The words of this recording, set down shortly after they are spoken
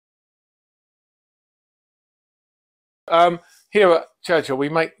Here at Churchill,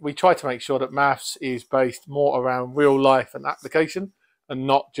 we try to make sure that maths is based more around real life and application, and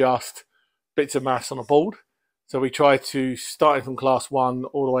not just bits of maths on a board. So we try to, starting from class 1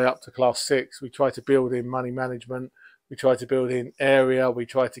 all the way up to class 6, we try to build in money management, we try to build in area, we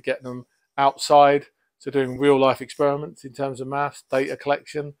try to get them outside, so doing real life experiments in terms of maths, data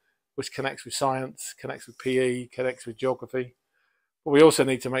collection, which connects with science, connects with PE, connects with geography. But we also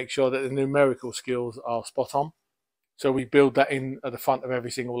need to make sure that the numerical skills are spot on. So we build that in at the front of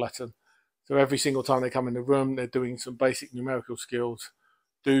every single lesson. So every single time they come in the room, they're doing some basic numerical skills,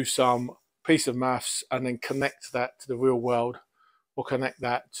 do some piece of maths, and then connect that to the real world, or connect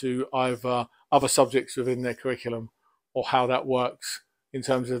that to either other subjects within their curriculum, or how that works in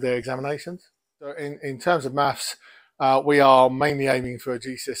terms of their examinations. So in terms of maths, we are mainly aiming for a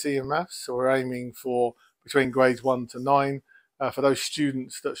GCSE in maths. So we're aiming for between grades 1 to 9. For those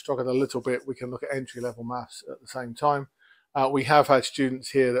students that struggle a little bit, we can look at entry-level maths at the same time. We have had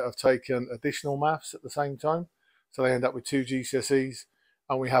students here that have taken additional maths at the same time, so they end up with 2 GCSEs,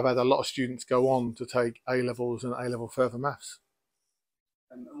 and we have had a lot of students go on to take A-levels and A-level further maths.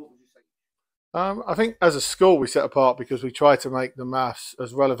 And what would you say? I think as a school we set apart because we try to make the maths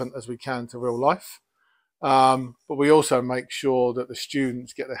as relevant as we can to real life, but we also make sure that the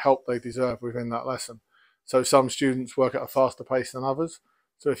students get the help they deserve within that lesson. So some students work at a faster pace than others.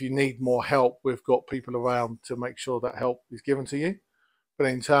 So if you need more help, we've got people around to make sure that help is given to you. But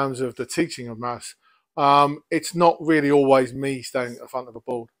in terms of the teaching of maths, it's not really always me standing at the front of a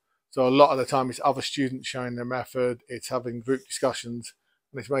board. So a lot of the time it's other students showing their method, it's having group discussions,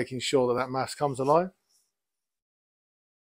 and it's making sure that that maths comes alive.